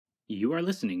You are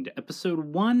listening to episode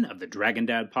 1 of the Dragon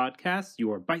Dad podcast,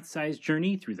 your bite-sized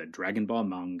journey through the Dragon Ball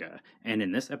manga. And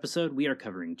in this episode, we are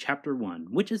covering chapter 1,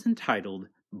 which is entitled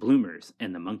Bloomers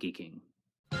and the Monkey King.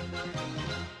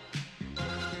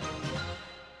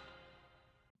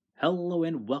 Hello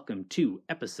and welcome to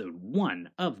episode 1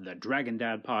 of the Dragon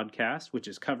Dad podcast, which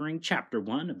is covering chapter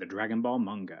 1 of the Dragon Ball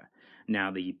manga. Now,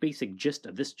 the basic gist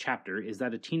of this chapter is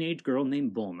that a teenage girl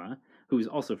named Bulma, who is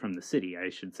also from the city, I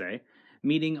should say,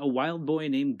 meeting a wild boy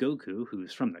named Goku,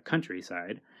 who's from the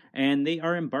countryside, and they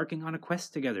are embarking on a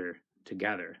quest together to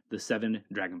gather the 7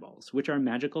 Dragon Balls, which are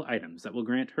magical items that will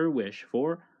grant her wish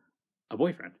for a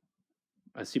boyfriend.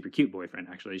 A super cute boyfriend,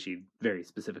 actually. She very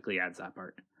specifically adds that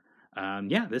part.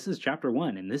 This is chapter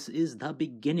 1, and this is the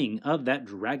beginning of that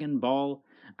Dragon Ball.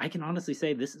 I can honestly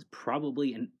say this is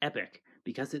probably an epic,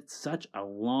 because it's such a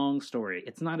long story.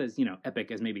 It's not as,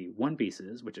 epic as maybe One Piece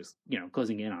is, which is,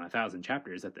 closing in on 1,000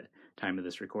 chapters at the time of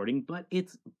this recording, but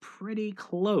it's pretty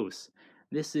close.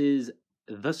 This is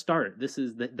the start. This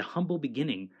is the humble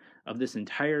beginning of this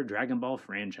entire Dragon Ball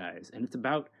franchise, and it's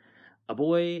about a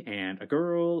boy and a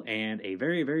girl and a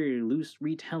very, very loose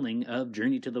retelling of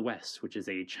Journey to the West, which is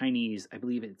a Chinese, I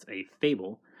believe it's a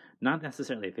fable. Not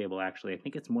necessarily a fable, actually. I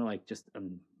think it's more like just a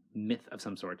myth of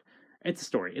some sort. It's a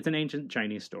story. It's an ancient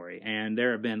Chinese story, and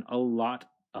there have been a lot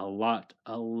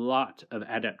of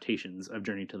adaptations of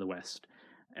Journey to the West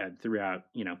throughout,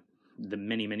 the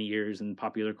many, many years in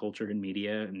popular culture and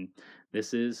media, and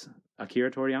this is Akira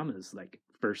Toriyama's,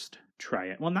 first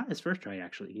try. Well, not his first try,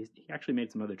 actually. He actually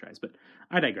made some other tries, but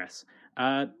I digress.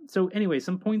 So anyway,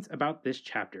 some points about this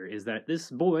chapter is that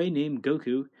this boy named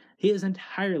Goku, he is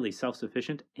entirely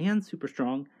self-sufficient and super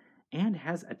strong, and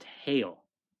has a tail.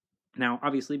 Now,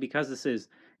 obviously, because this is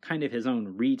kind of his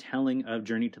own retelling of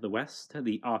Journey to the West,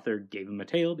 the author gave him a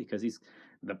tail because he's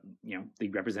the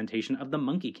representation of the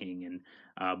Monkey King,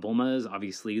 and Bulma is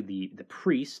obviously the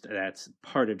priest that's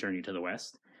part of Journey to the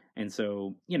West, and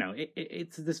so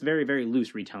it's this very, very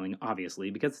loose retelling, obviously,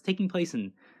 because it's taking place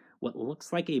in what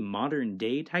looks like a modern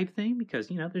day type thing, because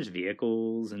there's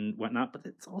vehicles and whatnot, but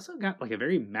it's also got a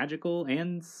very magical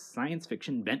and science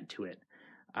fiction bent to it.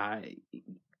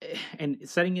 And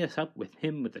setting us up with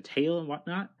him with the tail and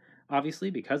whatnot, obviously,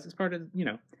 because it's part of,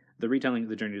 the retelling of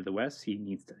the Journey to the West, he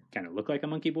needs to kind of look like a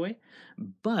monkey boy.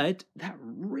 But that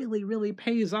really, really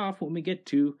pays off when we get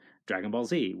to Dragon Ball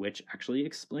Z, which actually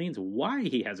explains why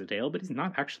he has a tail, but he's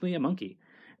not actually a monkey.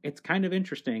 It's kind of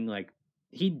interesting,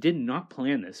 he did not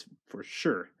plan this, for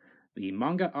sure. The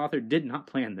manga author did not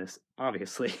plan this,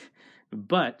 obviously.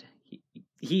 But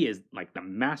he is, the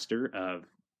master of,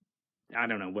 I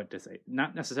don't know what to say.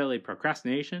 Not necessarily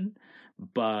procrastination,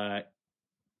 but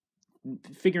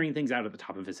figuring things out at the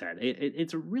top of his head.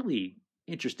 It's really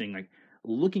interesting.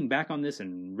 Looking back on this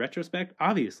in retrospect,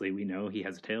 obviously we know he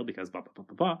has a tail because blah, blah, blah,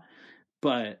 blah, blah.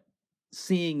 But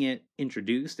seeing it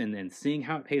introduced and then seeing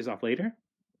how it pays off later,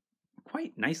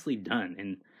 quite nicely done.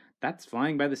 And that's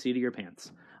flying by the seat of your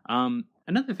pants.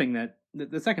 Another thing that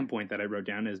the second point that I wrote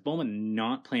down is Bulma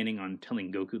not planning on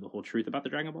telling Goku the whole truth about the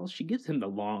Dragon Balls. She gives him the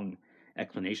long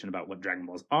explanation about what Dragon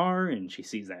Balls are, and she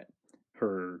sees that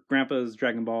her grandpa's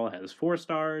Dragon Ball has 4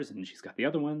 stars, and she's got the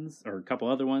other ones, or a couple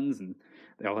other ones, and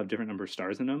they all have different number of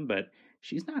stars in them, but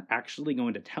she's not actually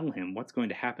going to tell him what's going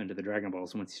to happen to the Dragon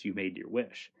Balls once you made your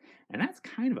wish. And that's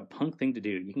kind of a punk thing to do.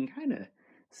 You can kind of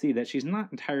see that she's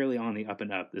not entirely on the up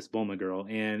and up, this Bulma girl,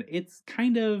 and it's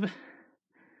kind of,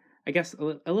 I guess,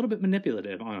 a little bit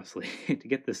manipulative, honestly, to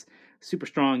get this super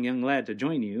strong young lad to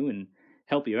join you and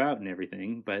help you out and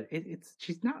everything, but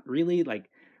she's not really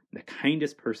the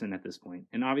kindest person at this point.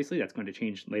 And obviously that's going to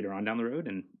change later on down the road,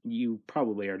 and you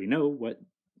probably already know what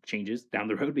changes down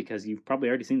the road because you've probably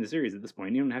already seen the series at this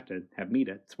point. You don't have to have me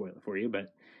to spoil it for you,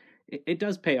 but it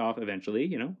does pay off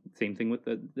eventually. Same thing with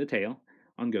the tail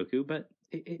on Goku, but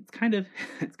it's kind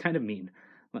of mean,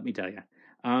 let me tell you.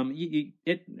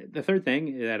 The third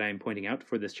thing that I'm pointing out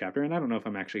for this chapter, and I don't know if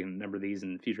I'm actually going to number these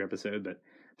in future episode, but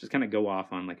just kind of go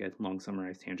off on a long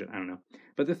summarized tangent. I don't know.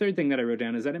 But the third thing that I wrote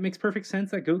down is that it makes perfect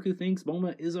sense that Goku thinks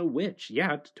Bulma is a witch.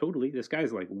 Yeah, totally. This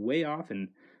guy's way off in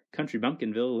country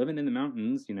bumpkinville, living in the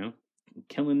mountains,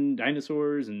 killing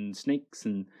dinosaurs and snakes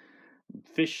and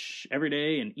fish every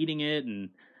day and eating it, and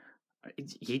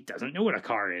he doesn't know what a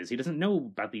car is. He doesn't know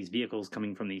about these vehicles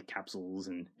coming from these capsules,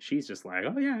 and she's just like,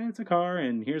 oh yeah, it's a car,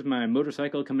 and here's my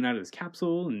motorcycle coming out of this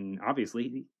capsule, and obviously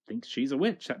he thinks she's a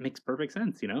witch. That makes perfect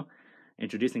sense,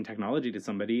 Introducing technology to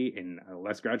somebody in a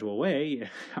less gradual way,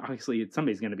 obviously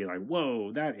somebody's going to be like,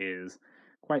 whoa, that is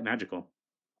quite magical.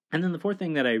 And then the fourth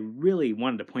thing that I really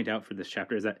wanted to point out for this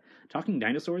chapter is that talking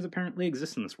dinosaurs apparently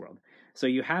exist in this world. So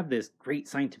you have this great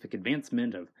scientific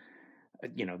advancement of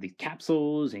these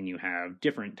capsules, and you have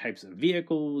different types of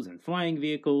vehicles and flying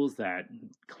vehicles that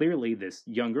clearly this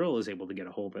young girl is able to get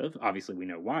a hold of. Obviously, we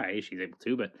know why she's able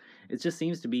to, but it just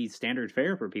seems to be standard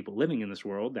fare for people living in this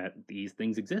world that these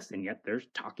things exist, and yet there's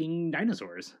talking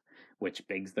dinosaurs, which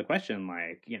begs the question,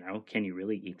 like, can you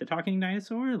really eat the talking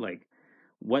dinosaur? Like,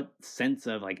 what sense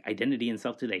of like identity and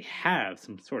self do they have?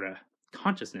 Some sort of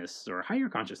consciousness or higher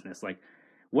consciousness? Like,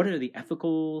 what are the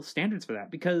ethical standards for that?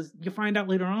 Because you find out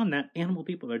later on that animal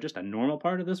people are just a normal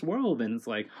part of this world, and it's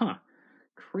like,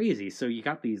 crazy. So you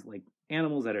got these like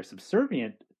animals that are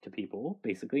subservient to people,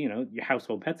 basically, your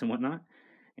household pets and whatnot.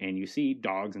 And you see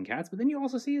dogs and cats, but then you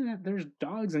also see that there's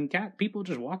dogs and cat people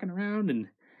just walking around, and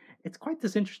it's quite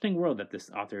this interesting world that this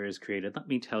author has created, let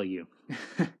me tell you.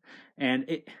 And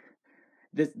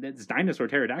this dinosaur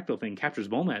pterodactyl thing captures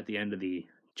Bulma at the end of the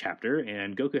chapter,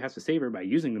 and Goku has to save her by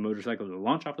using the motorcycle to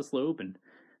launch off a slope, and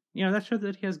that shows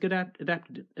that he has good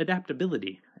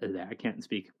adaptability. I can't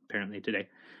speak apparently today.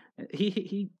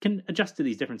 He can adjust to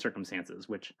these different circumstances,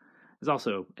 which is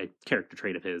also a character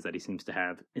trait of his that he seems to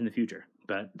have in the future.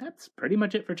 But that's pretty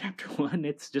much it for chapter 1.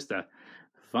 It's just a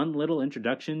fun little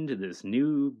introduction to this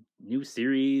new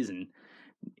series, and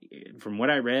from what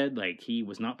I read, like, he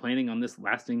was not planning on this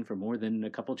lasting for more than a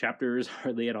couple chapters,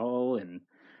 hardly at all, and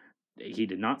he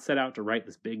did not set out to write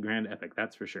this big grand epic,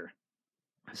 that's for sure.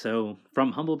 So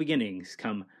from humble beginnings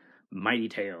come mighty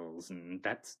tales, and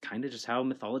that's kind of just how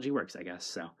mythology works, I guess.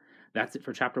 So that's it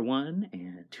for chapter 1,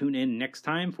 and tune in next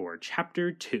time for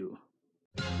chapter 2.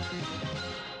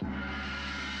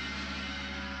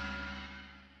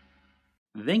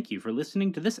 Thank you for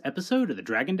listening to this episode of the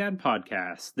Dragon Dad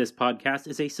Podcast. This podcast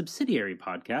is a subsidiary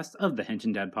podcast of the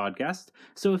Henshin Dad Podcast,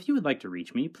 so if you would like to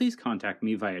reach me, please contact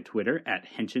me via Twitter at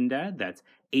HenshinDad, that's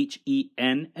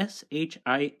HENSHINDAD,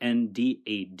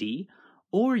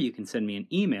 or you can send me an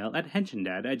email at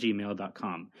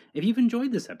henshindad@gmail.com. If you've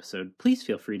enjoyed this episode, please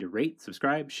feel free to rate,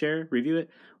 subscribe, share, review it,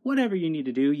 whatever you need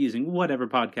to do using whatever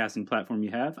podcasting platform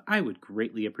you have. I would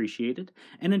greatly appreciate it.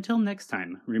 And until next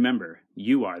time, remember,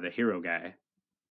 you are the hero guy.